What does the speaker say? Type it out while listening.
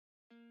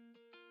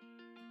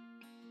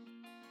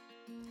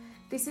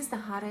This is the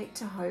Heartache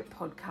to Hope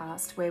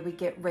podcast, where we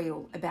get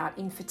real about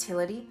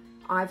infertility,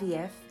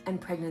 IVF, and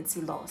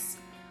pregnancy loss.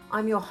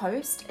 I'm your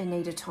host,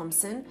 Anita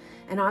Thompson,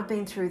 and I've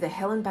been through the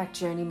hell and back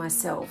journey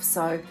myself,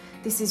 so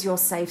this is your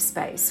safe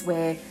space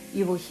where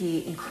you will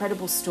hear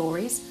incredible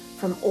stories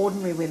from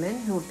ordinary women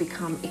who have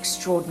become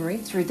extraordinary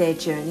through their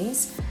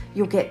journeys.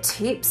 You'll get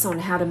tips on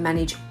how to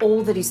manage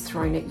all that is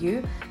thrown at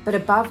you, but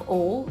above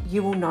all,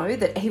 you will know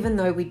that even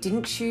though we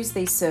didn't choose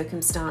these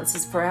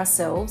circumstances for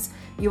ourselves,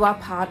 you are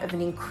part of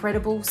an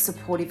incredible,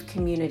 supportive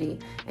community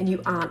and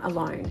you aren't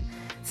alone.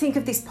 Think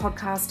of this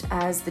podcast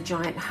as the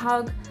giant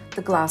hug,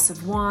 the glass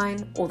of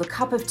wine, or the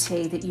cup of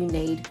tea that you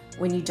need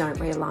when you don't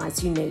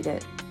realise you need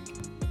it.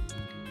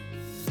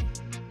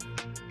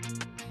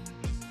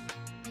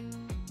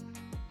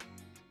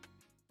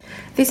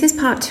 This is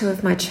part 2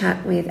 of my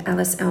chat with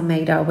Alice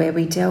Almeida, where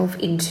we delve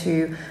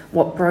into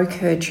what broke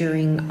her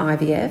during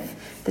IVF,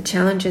 the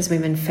challenges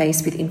women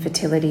face with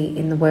infertility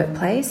in the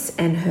workplace,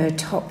 and her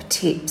top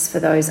tips for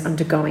those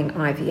undergoing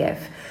IVF.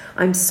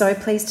 I'm so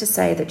pleased to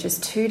say that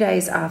just 2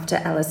 days after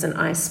Alice and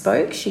I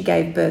spoke, she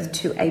gave birth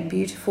to a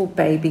beautiful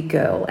baby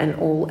girl, and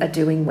all are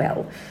doing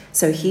well.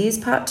 So here's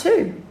part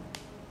 2.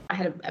 I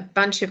had a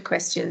bunch of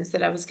questions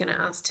that I was going to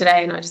ask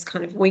today, and I just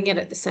kind of wing it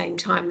at the same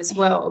time as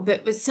well. But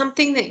it was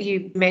something that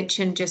you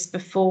mentioned just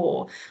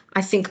before,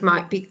 I think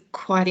might be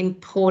quite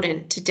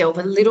important to delve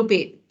a little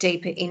bit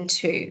deeper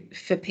into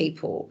for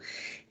people,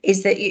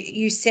 is that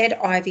you said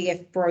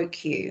IVF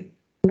broke you,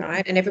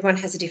 right? And everyone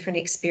has a different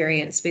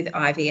experience with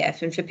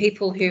IVF. And for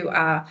people who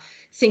are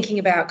thinking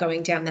about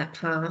going down that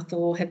path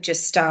or have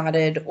just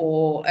started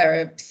or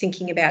are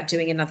thinking about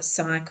doing another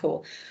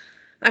cycle,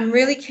 I'm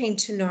really keen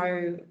to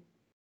know,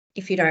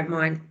 if you don't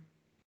mind,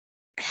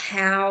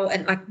 how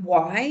and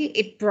why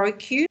it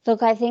broke you.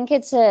 Look, I think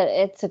it's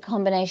a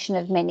combination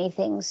of many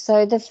things.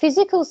 So the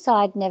physical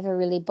side never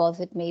really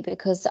bothered me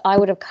because I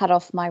would have cut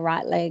off my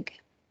right leg,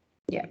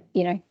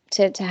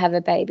 to have a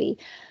baby.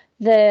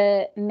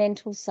 The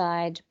mental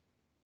side,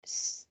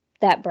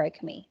 that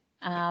broke me.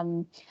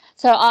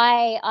 So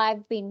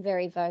I've been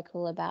very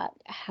vocal about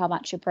how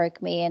much it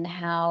broke me and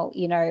how,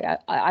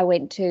 I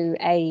went to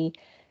a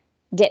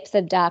depth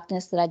of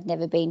darkness that I'd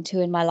never been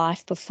to in my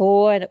life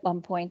before. And at one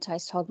point I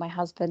told my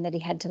husband that he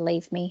had to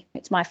leave me.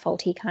 It's my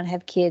fault he can't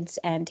have kids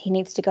and he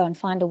needs to go and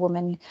find a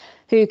woman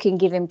who can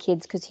give him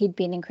kids because he'd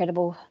be an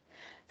incredible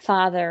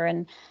father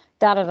and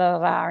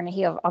da-da-da-da. And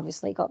he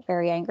obviously got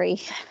very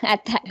angry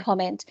at that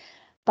comment.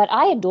 But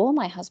I adore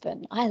my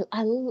husband. I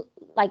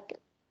like,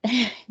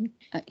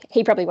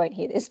 he probably won't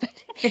hear this, but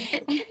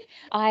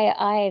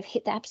I've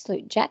hit the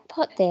absolute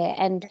jackpot there.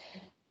 And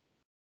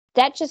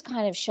that just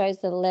kind of shows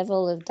the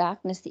level of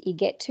darkness that you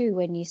get to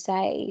when you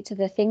say to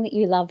the thing that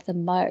you love the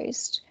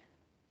most,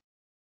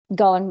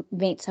 go and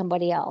meet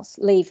somebody else,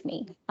 leave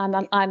me.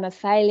 I'm a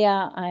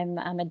failure, I'm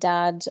a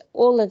dud,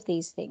 all of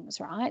these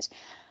things, right?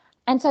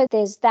 And so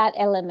there's that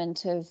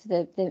element of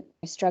the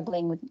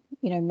struggling with,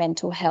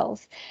 mental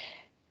health.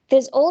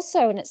 There's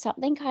also, and it's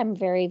something I'm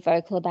very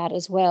vocal about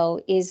as well,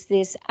 is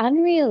this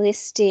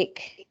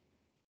unrealistic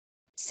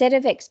set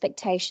of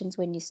expectations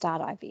when you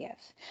start IVF.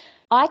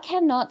 I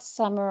cannot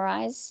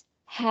summarize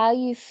how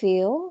you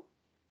feel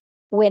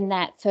when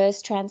that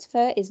first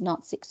transfer is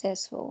not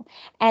successful.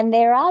 And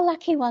there are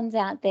lucky ones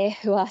out there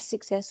who are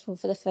successful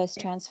for the first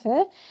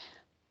transfer.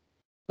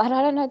 But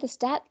I don't know the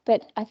stat,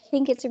 but I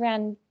think it's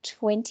around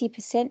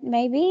 20%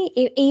 maybe,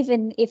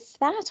 even if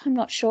that, I'm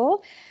not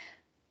sure.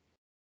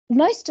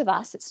 Most of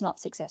us, it's not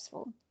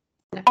successful.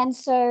 And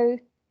so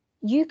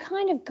you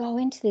kind of go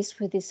into this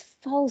with this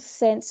false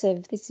sense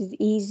of this is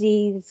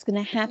easy, it's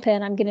going to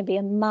happen, I'm going to be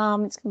a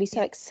mum, it's going to be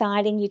so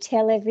exciting, you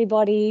tell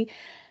everybody.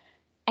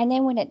 And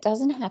then when it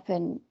doesn't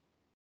happen,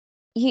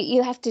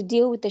 you have to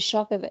deal with the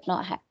shock of it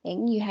not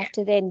happening. You have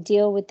to then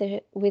deal with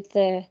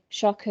the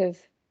shock of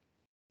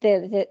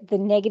the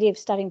negative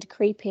starting to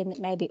creep in that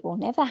maybe it will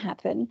never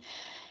happen.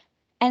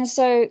 And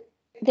so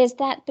there's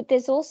that, but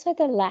there's also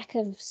the lack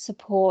of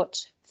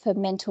support for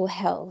mental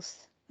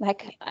health.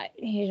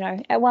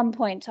 At one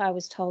point I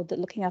was told that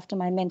looking after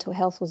my mental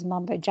health was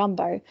mumbo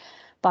jumbo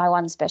by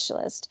one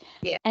specialist.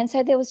 Yeah. And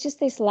so there was just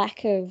this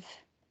lack of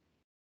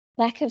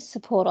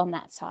support on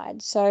that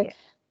side. So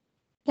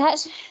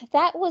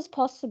that was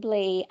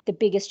possibly the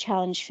biggest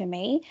challenge for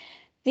me.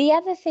 The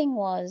other thing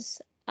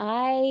was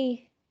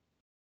my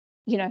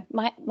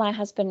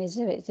husband is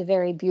a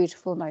very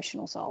beautiful,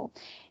 emotional soul.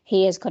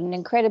 He has got an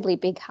incredibly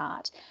big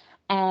heart.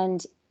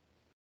 And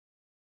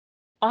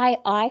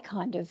I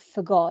kind of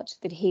forgot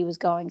that he was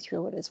going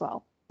through it as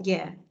well.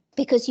 Yeah.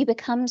 Because you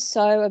become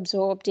so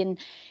absorbed in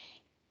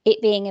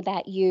it being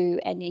about you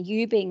and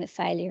you being the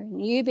failure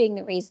and you being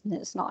the reason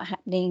that it's not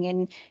happening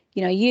and,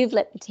 you've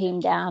let the team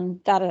down,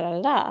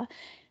 da-da-da-da,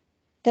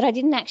 that I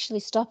didn't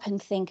actually stop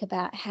and think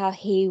about how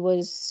he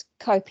was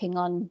coping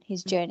on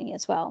his journey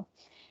as well.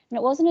 And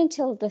it wasn't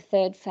until the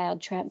third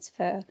failed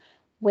transfer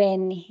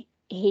when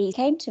he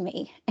came to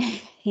me.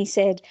 He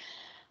said,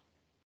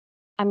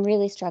 I'm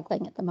really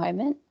struggling at the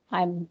moment.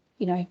 I'm,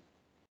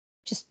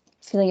 just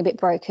feeling a bit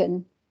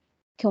broken.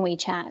 Can we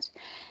chat?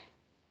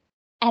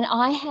 And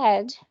I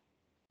had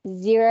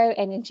zero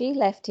energy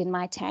left in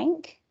my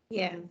tank.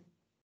 Yeah.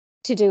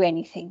 To do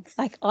anything.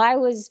 Like I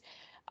was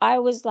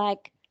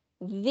like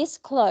this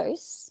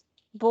close,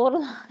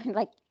 borderline,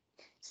 like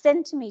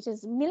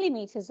centimeters,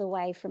 millimeters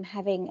away from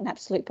having an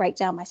absolute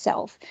breakdown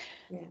myself.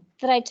 Yeah.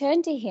 That I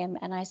turned to him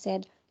and I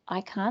said,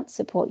 I can't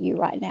support you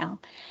right now.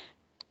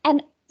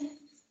 And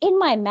in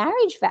my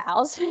marriage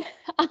vows,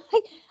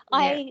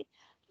 I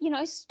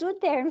stood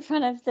there in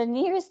front of the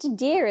nearest and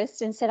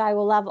dearest and said, I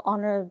will love,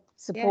 honor,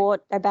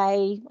 support,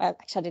 obey.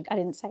 Actually, I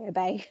didn't say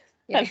obey.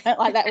 I don't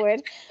like that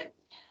word.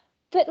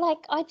 But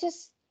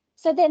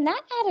so then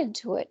that added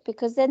to it,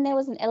 because then there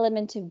was an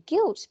element of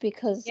guilt,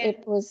 because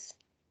it was,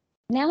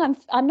 now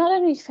I'm not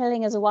only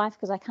failing as a wife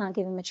because I can't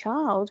give him a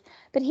child,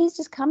 but he's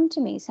just come to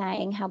me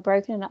saying how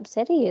broken and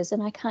upset he is,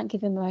 and I can't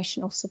give him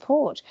emotional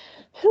support.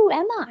 Who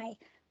am I?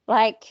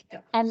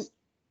 And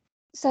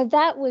so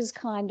that was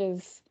kind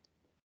of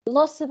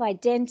loss of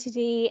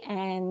identity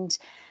and,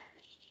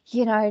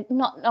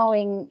 not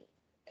knowing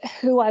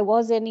who I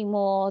was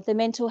anymore, the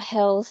mental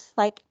health,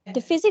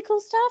 the physical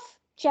stuff,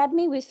 jab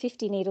me with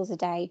 50 needles a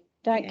day.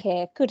 Don't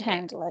care, could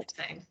handle it.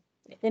 Same.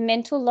 The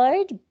mental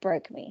load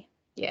broke me.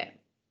 Yeah.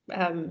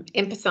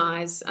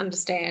 Empathize,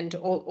 understand,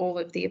 all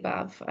of the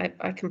above.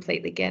 I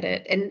completely get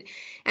it. And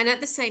at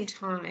the same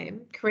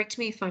time, correct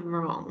me if I'm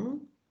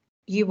wrong,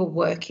 you were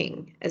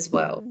working as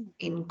well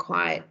in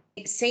quite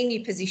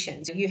senior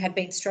positions. You had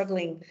been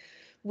struggling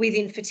with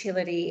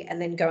infertility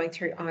and then going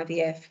through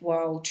IVF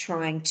while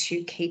trying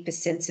to keep a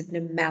sense of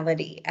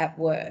normality at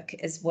work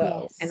as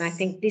well. Yes. And I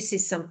think this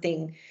is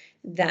something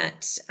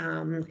that,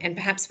 and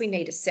perhaps we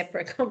need a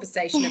separate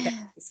conversation about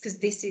this, because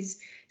this is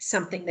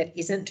something that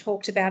isn't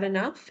talked about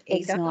enough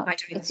either. I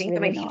don't think.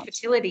 Really,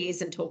 infertility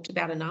isn't talked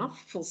about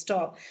enough, full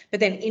stop.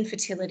 But then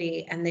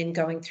infertility and then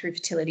going through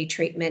fertility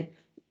treatment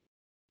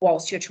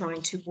whilst you're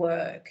trying to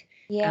work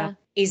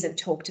isn't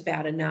talked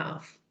about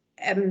enough.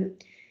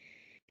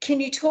 Can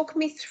you talk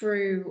me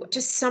through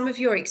just some of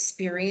your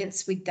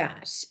experience with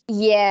that?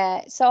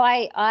 Yeah. So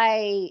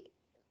I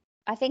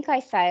think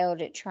I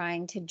failed at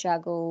trying to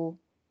juggle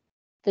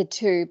the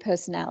two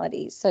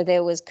personalities. So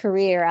there was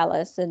career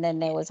Alice and then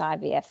there was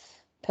IVF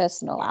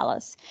personal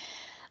Alice.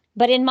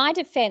 But in my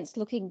defense,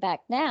 looking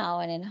back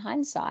now and in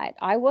hindsight,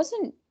 I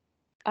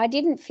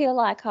didn't feel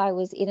like I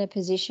was in a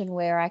position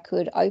where I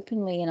could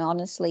openly and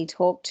honestly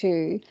talk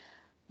to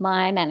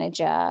my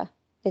manager,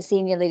 the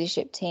senior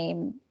leadership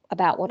team,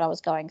 about what I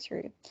was going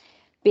through.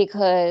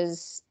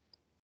 Because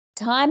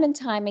time and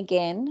time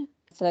again,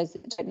 for those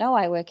that don't know,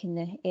 I work in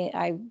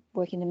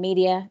the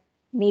media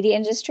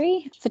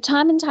industry. For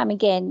time and time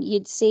again,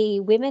 you'd see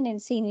women in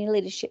senior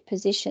leadership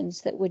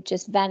positions that would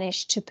just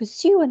vanish to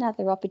pursue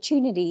another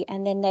opportunity,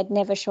 and then they'd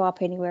never show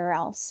up anywhere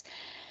else.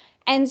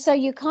 And so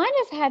you kind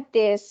of had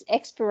this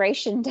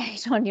expiration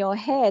date on your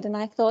head. And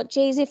I thought,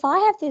 geez, if I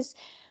have this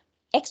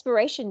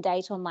expiration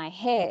date on my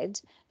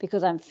head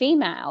because I'm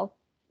female,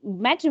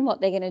 imagine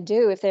what they're going to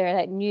do if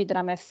they knew that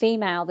I'm a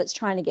female that's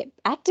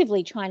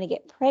actively trying to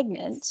get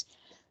pregnant,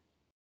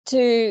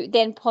 to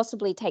then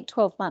possibly take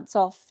 12 months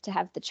off to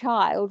have the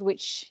child,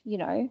 which,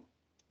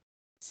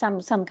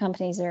 some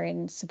companies are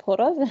in support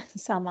of,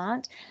 some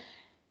aren't.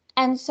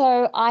 And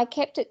so I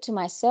kept it to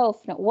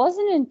myself. And it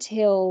wasn't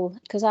until,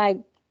 because I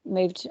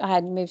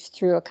had moved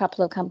through a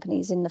couple of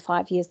companies in the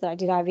 5 years that I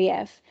did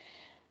IVF.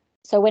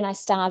 So when I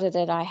started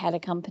it, I had a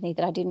company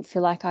that I didn't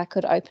feel like I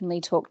could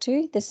openly talk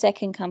to. The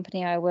second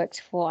company I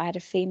worked for, I had a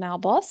female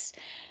boss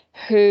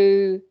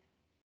who,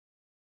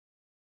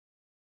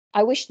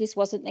 I wish this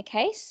wasn't the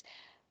case,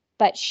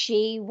 but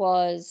she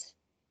was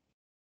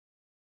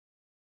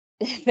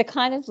the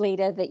kind of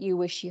leader that you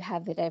wish you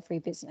have at every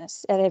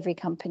business, at every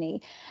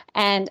company.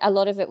 And a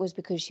lot of it was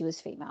because she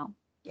was female.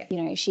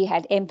 Yeah. She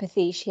had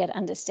empathy, she had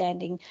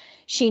understanding.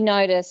 She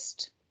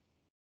noticed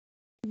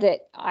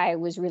that I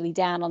was really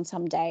down on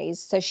some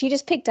days. So she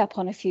just picked up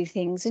on a few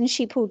things and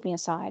she pulled me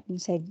aside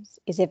and said,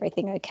 is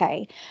everything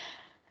okay?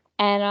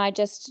 And I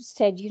just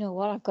said, you know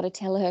what, I've got to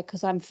tell her,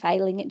 because I'm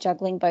failing at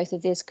juggling both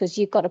of this, because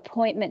you've got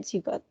appointments,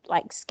 you've got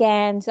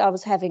scans, I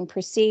was having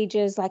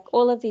procedures,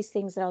 all of these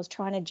things that I was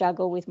trying to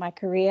juggle with my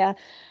career.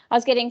 I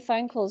was getting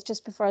phone calls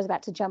just before I was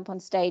about to jump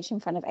on stage in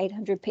front of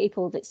 800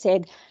 people that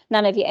said,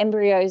 none of your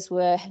embryos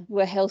were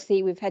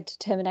healthy, we've had to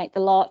terminate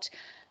the lot.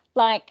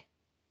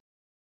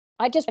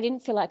 I didn't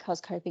feel like I was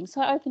coping.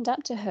 So I opened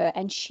up to her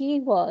and she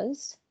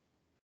was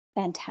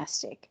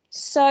fantastic.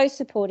 So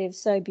supportive,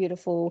 so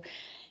beautiful,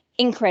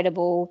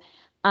 incredible.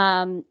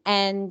 And,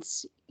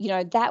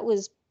 that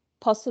was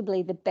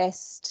possibly the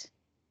best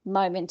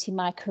moment in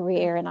my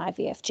career and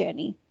IVF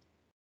journey.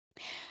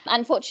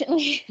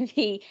 Unfortunately,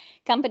 the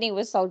company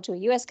was sold to a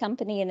US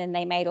company, and then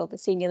they made all the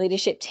senior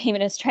leadership team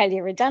in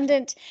Australia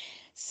redundant,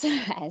 so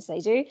as they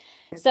do.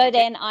 So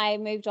then I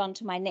moved on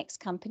to my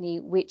next company,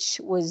 which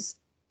was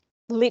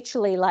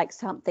literally like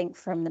something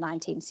from the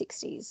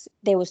 1960s.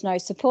 There was no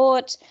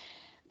support.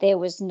 There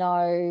was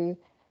no,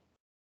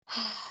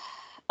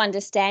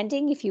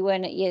 understanding if you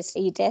weren't at your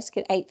desk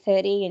at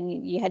 8:30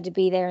 and you had to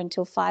be there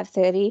until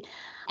 5:30.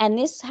 And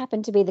this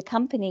happened to be the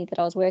company that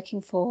I was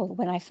working for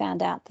when I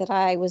found out that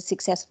I was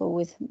successful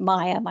with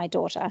Maya, my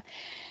daughter.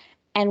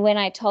 And when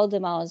I told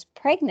them I was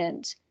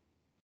pregnant,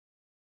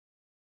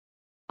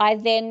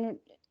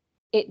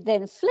 it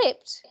then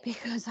flipped,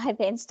 because I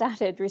then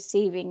started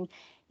receiving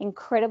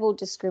incredible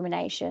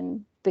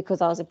discrimination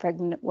because I was a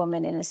pregnant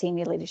woman in a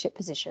senior leadership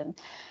position.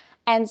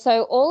 And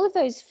so all of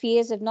those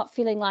fears of not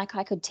feeling like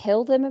I could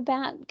tell them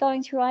about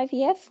going through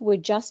IVF were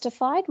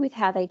justified with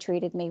how they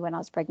treated me when I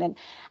was pregnant.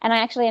 And I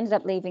actually ended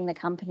up leaving the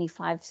company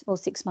 5 or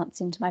 6 months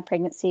into my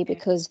pregnancy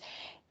because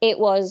it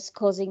was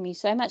causing me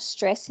so much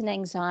stress and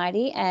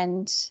anxiety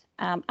and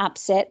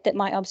upset that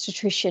my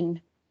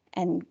obstetrician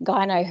and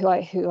gyno,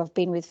 who I've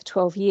been with for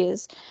 12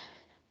 years,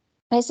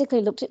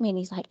 basically looked at me and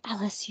he's like,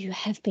 Alice, you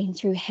have been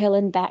through hell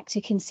and back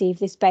to conceive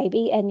this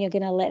baby and you're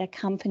going to let a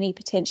company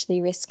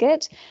potentially risk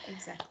it.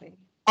 Exactly.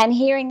 And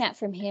hearing that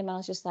from him, I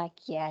was just like,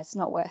 yeah, it's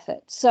not worth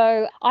it.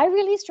 So I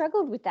really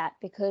struggled with that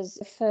because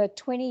for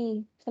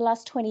the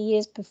last 20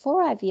 years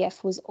before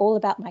IVF was all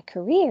about my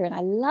career, and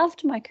I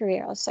loved my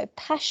career. I was so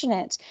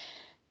passionate.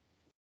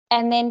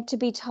 And then to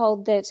be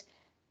told that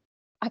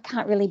I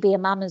can't really be a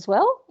mum as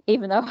well,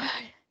 even though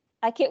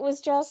like it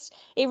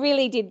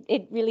really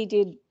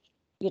did,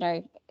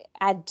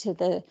 add to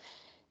the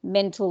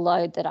mental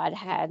load that I'd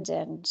had.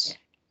 And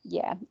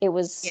yeah, it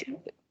was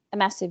a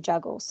massive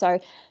juggle. So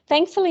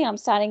thankfully I'm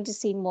starting to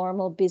see more and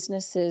more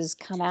businesses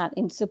come out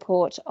in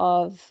support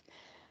of,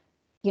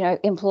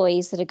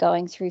 employees that are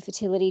going through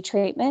fertility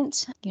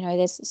treatment.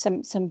 There's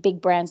some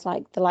big brands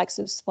like the likes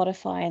of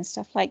Spotify and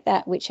stuff like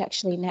that, which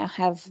actually now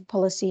have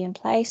policy in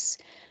place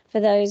for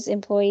those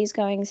employees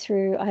going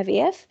through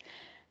IVF.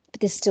 But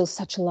there's still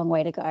such a long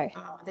way to go.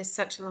 Oh, there's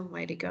such a long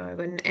way to go.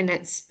 And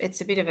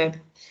it's a bit of a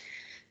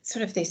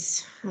sort of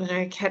this, I don't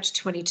know,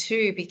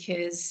 catch-22,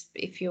 because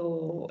if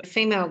you're a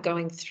female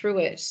going through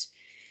it,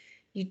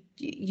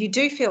 you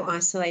do feel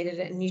isolated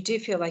and you do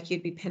feel like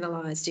you'd be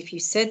penalised if you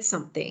said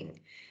something.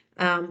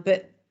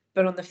 But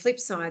on the flip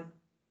side,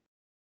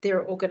 there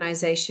are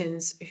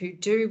organisations who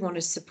do want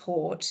to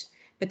support,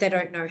 but they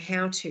don't know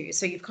how to.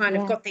 So you've kind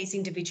of got these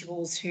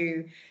individuals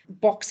who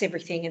box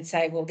everything and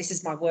say, well, this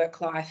is my work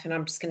life and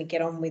I'm just going to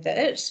get on with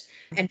it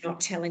and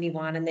not tell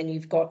anyone. And then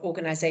you've got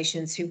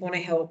organisations who want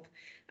to help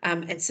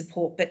and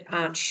support but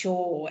aren't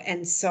sure.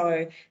 And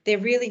so there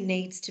really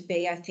needs to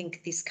be, I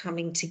think, this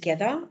coming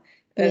together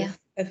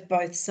of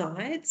both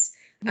sides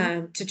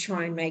to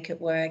try and make it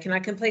work. And I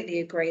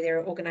completely agree. There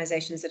are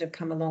organisations that have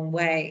come a long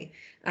way,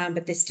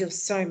 but there's still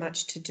so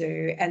much to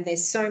do. And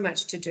there's so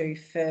much to do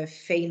for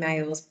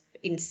females,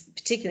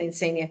 particularly in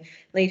senior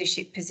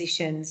leadership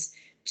positions,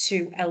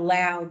 to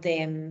allow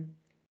them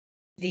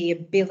the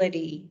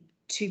ability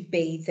to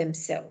be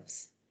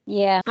themselves.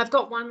 Yeah. I've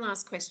got one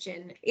last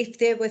question. If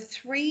there were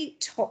 3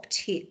 top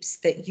tips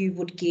that you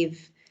would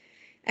give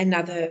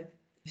another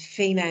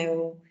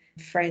female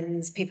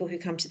friends, people who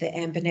come to the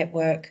Amber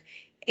Network,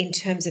 in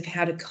terms of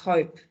how to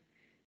cope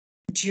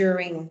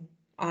during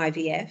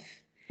IVF,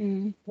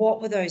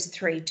 what would those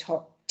 3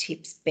 top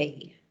tips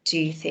be, do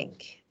you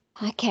think?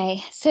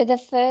 Okay, so the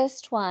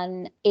first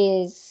one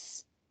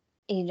is,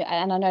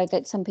 and I know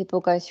that some people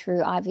go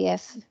through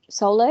IVF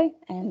solo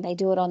and they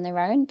do it on their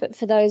own, but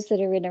for those that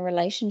are in a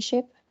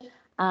relationship,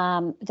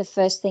 the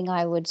first thing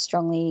I would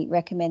strongly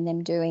recommend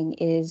them doing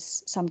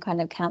is some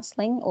kind of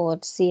counselling or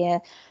see a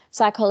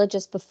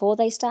psychologist before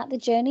they start the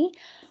journey.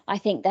 I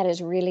think that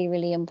is really,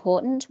 really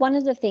important. One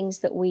of the things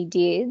that we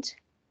did,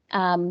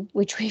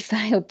 which we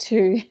failed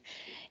to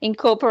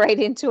incorporate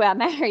into our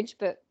marriage,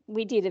 but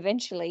we did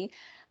eventually,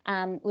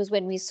 was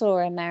when we saw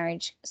a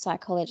marriage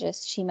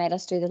psychologist. She made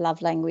us do the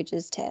love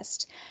languages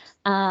test.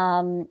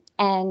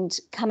 And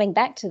coming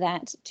back to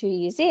that 2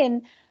 years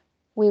in,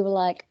 we were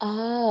like,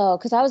 oh,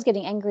 because I was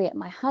getting angry at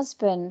my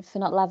husband for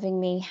not loving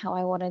me how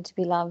I wanted to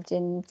be loved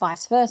and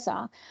vice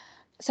versa.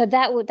 So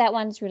that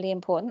one's really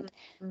important.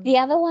 The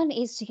other one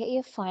is to get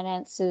your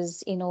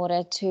finances in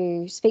order,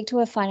 to speak to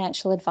a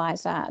financial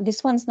advisor.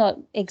 This one's not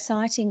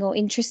exciting or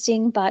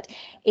interesting, but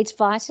it's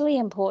vitally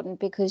important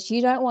because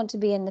you don't want to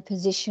be in the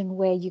position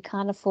where you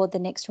can't afford the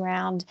next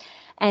round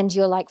and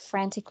you're like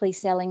frantically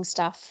selling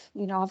stuff.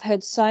 I've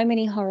heard so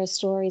many horror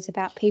stories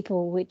about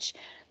people which,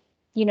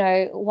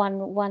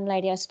 one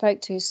lady I spoke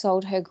to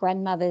sold her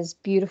grandmother's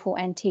beautiful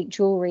antique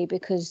jewelry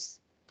because,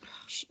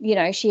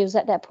 she was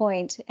at that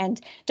point.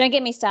 And don't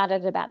get me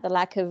started about the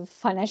lack of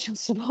financial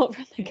support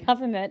from the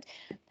government,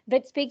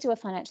 but speak to a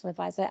financial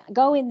advisor.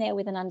 Go in there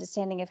with an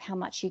understanding of how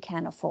much you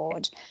can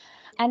afford.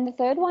 And the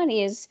third one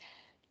is,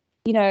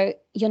 you're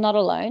not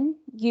alone.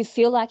 You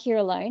feel like you're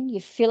alone.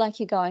 You feel like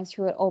you're going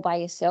through it all by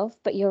yourself,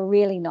 but you're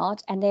really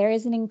not. And there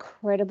is an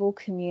incredible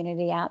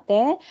community out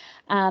there.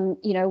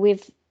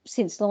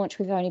 Since launch,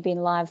 we've only been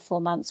live 4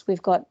 months.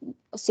 We've got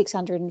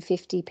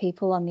 650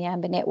 people on the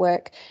Amber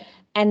Network,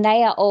 and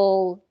they are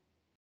all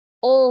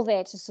all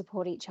there to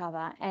support each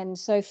other. And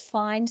so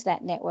find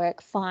that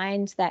network,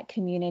 find that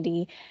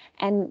community,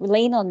 and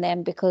lean on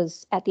them,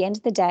 because at the end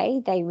of the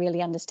day, they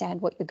really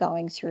understand what you're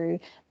going through.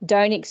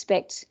 Don't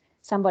expect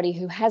somebody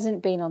who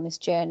hasn't been on this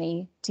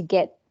journey to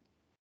get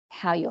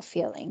how you're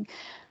feeling.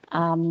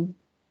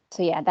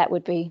 So yeah, that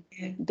would be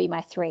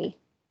my 3.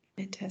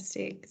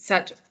 Fantastic.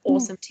 Such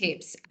awesome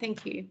tips.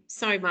 Thank you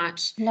so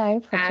much. No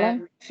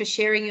problem. For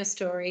sharing your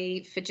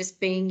story, for just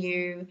being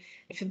you,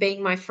 for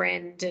being my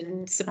friend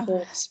and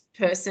support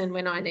person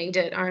when I need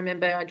it. I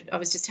remember I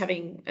was just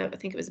having, I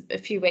think it was a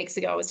few weeks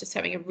ago, I was just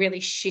having a really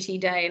shitty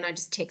day, and I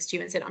just texted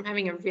you and said, I'm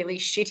having a really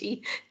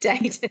shitty day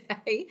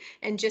today.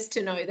 And just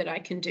to know that I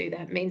can do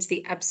that means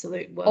the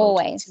absolute world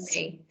to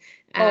me.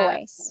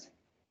 Always.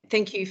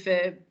 Thank you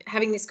for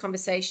having this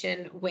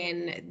conversation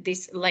when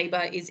this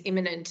labour is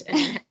imminent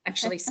and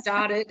actually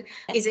started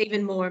is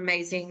even more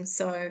amazing.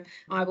 So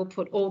I will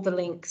put all the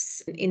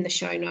links in the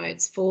show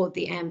notes for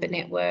the Amber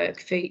Network,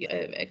 for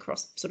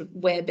across sort of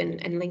web and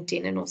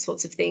LinkedIn and all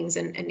sorts of things,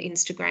 and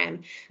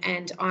Instagram.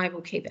 And I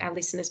will keep our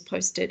listeners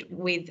posted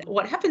with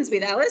what happens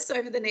with Alice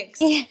over the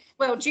next,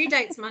 well, due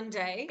date's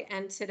Monday,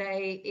 and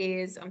today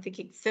is, I'm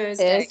thinking,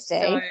 Thursday.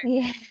 So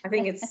I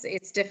think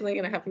it's definitely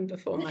going to happen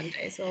before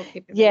Monday. So I'll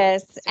keep it.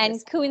 Yes. And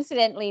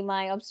coincidentally,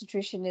 my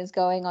obstetrician is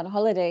going on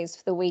holidays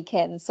for the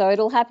weekend, so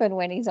it'll happen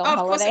when he's on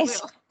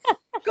holidays.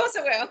 Of course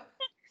it will.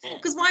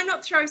 Because why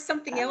not throw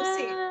something else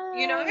in,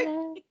 you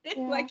know?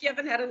 Like you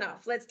haven't had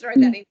enough. Let's throw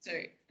that in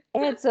too.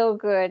 It's all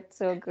good.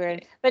 It's all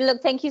good. But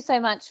look, thank you so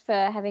much for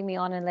having me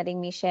on and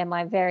letting me share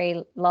my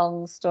very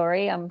long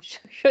story. I'm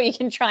sure you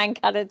can try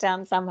and cut it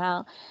down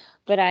somehow.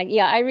 But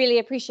I really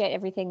appreciate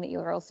everything that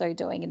you're also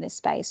doing in this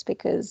space,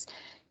 because,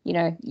 you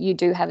know, you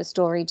do have a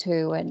story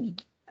too,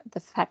 and the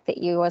fact that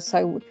you are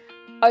so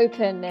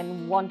open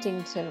and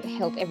wanting to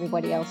help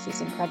everybody else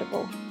is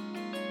incredible.